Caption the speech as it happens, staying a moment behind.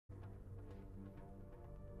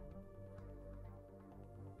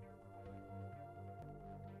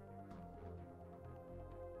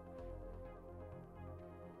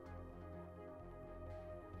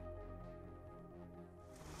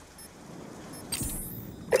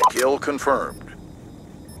Kill confirmed.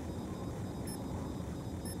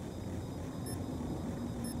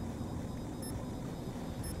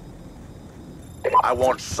 I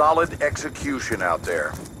want solid execution out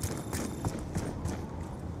there.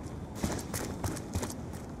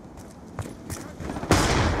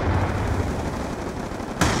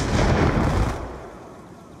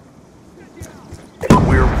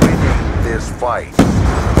 We're winning this fight.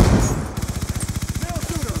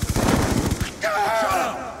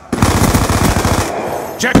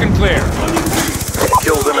 Check and clear.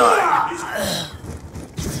 Kill denied.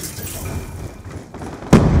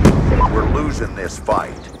 We're losing this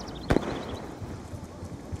fight.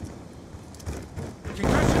 Taking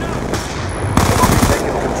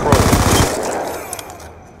control.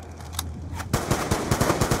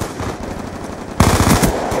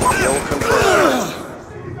 Kill confirmed.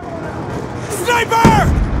 Sniper!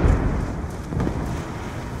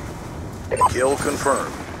 Kill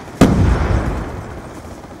confirmed.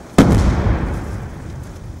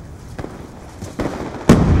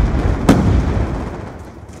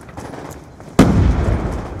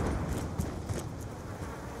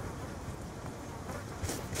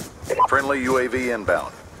 Friendly UAV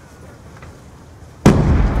inbound.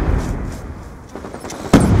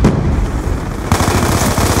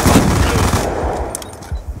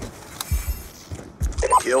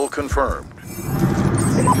 Kill confirmed.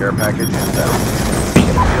 Care package inbound.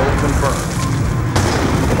 Kill confirmed.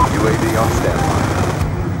 UAV on standby.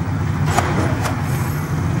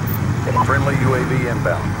 Friendly UAV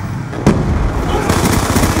inbound.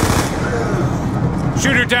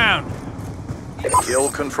 Shooter down. Kill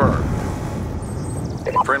confirmed.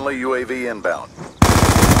 Friendly UAV inbound.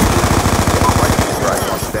 Lightning strike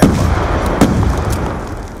on standby.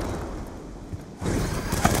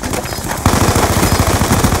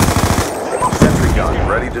 Sentry gun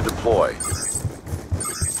ready to deploy.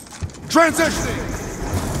 Transitioning!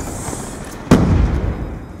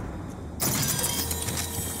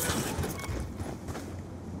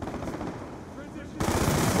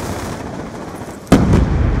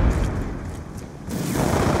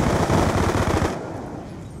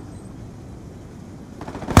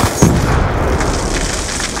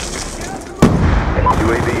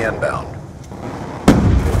 UAV inbound.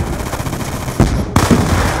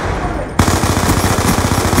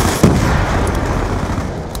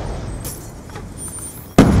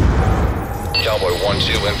 Cowboy 1-2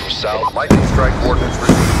 in from south. Lightning strike coordinates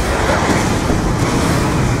received inbound.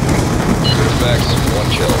 Good effects, 1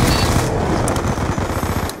 kill.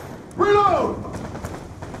 Reload!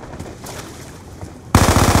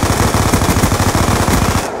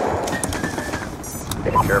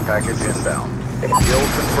 Care package inbound. Kill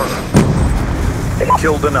confirmed.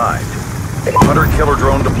 Kill denied. Hunter-killer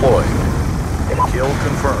drone deployed. Kill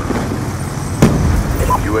confirmed.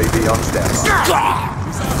 UAV on standby.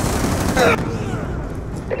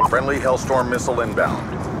 Friendly Hellstorm missile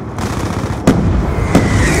inbound.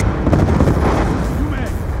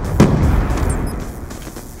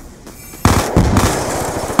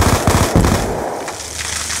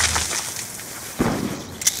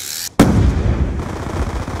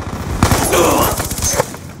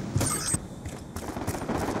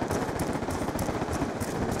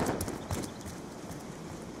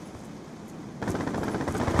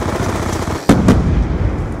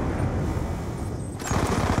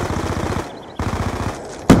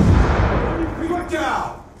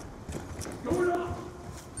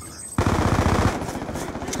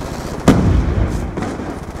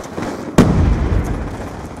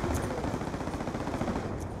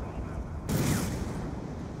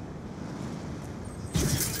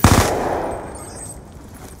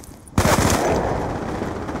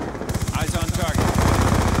 Eyes on target.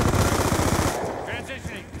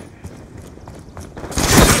 Transitioning.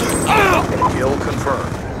 Kill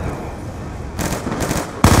confirmed.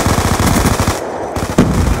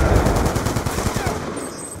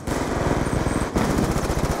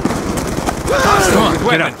 Come on,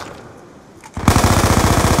 get up.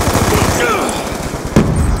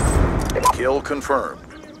 Kill confirmed.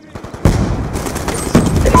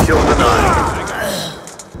 Kill denied.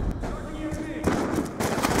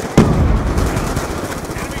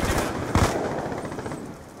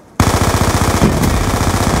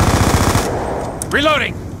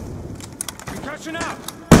 Reloading. Concussion out.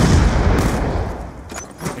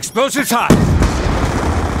 Explosives hot.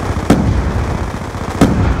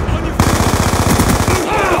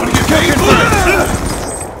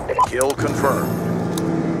 Kill confirmed.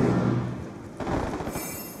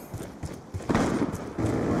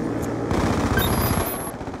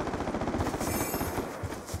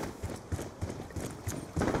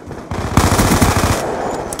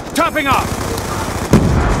 Topping off!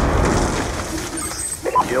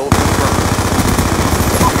 Kill confirmed.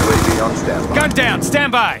 UAV on standby. Gun down,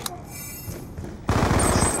 stand by!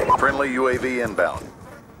 Friendly UAV inbound.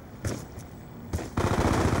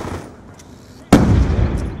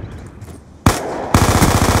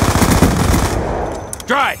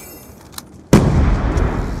 Dry!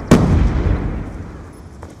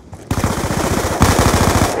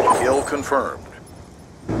 Kill confirmed.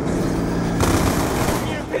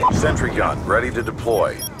 Sentry gun ready to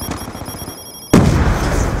deploy.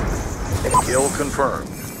 Kill confirmed.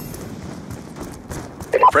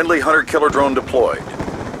 Friendly hunter-killer drone deployed.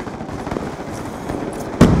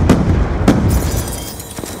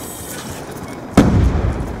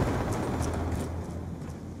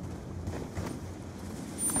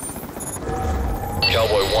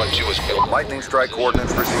 Cowboy 1-2 is killed. Lightning strike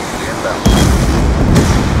coordinates received inbound.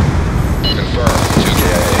 Confirmed.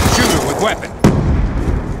 2KA. Shooter with weapon!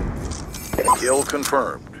 Kill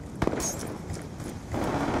confirmed.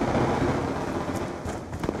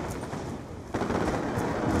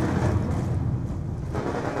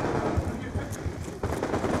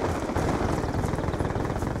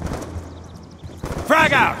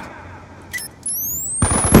 Frag out!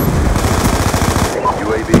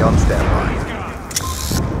 UAV on standby.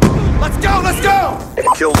 Let's go, let's go!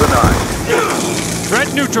 Kill denied.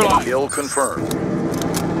 Threat neutralized! Kill confirmed.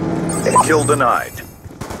 Kill denied.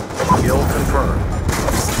 Kill confirmed.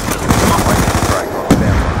 Lightning strike on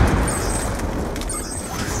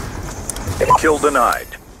standby. Kill denied.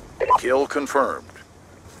 Kill confirmed.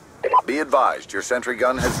 Be advised, your sentry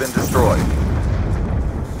gun has been destroyed.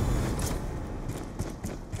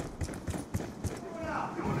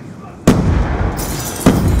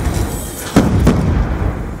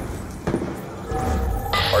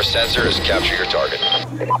 Our sensor has captured your target.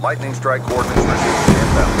 Lightning strike coordinates received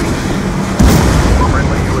inbound.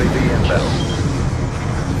 Friendly UAV inbound.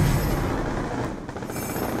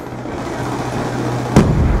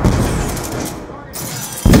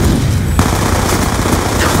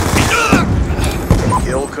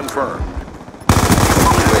 Kill confirmed.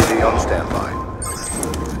 UAV on standby.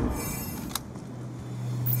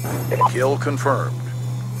 Kill confirmed.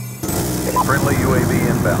 Friendly UAV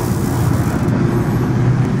inbound.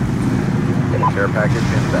 Care package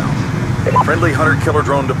inbound. Friendly hunter-killer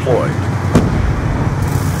drone deployed.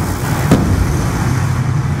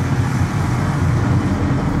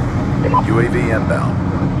 UAV inbound.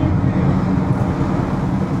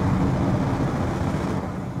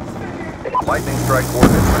 Lightning strike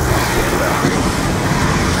coordinates received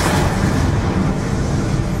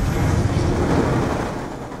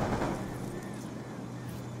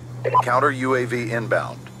inbound. Counter UAV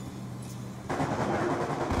inbound.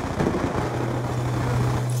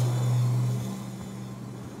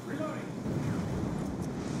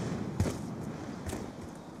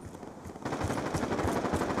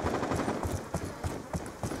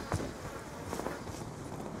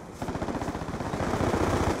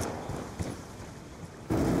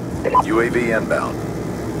 UAV inbound.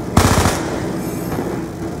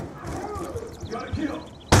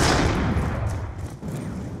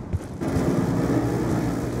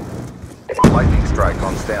 Lightning strike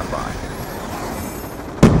on standby.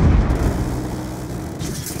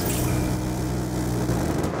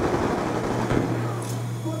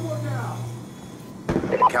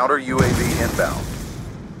 Counter UAV inbound.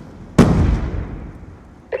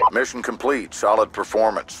 Mission complete. Solid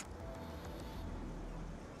performance.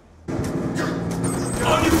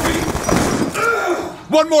 On your feet!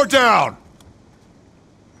 One more down!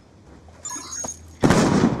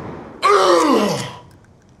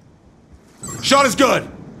 Shot is good!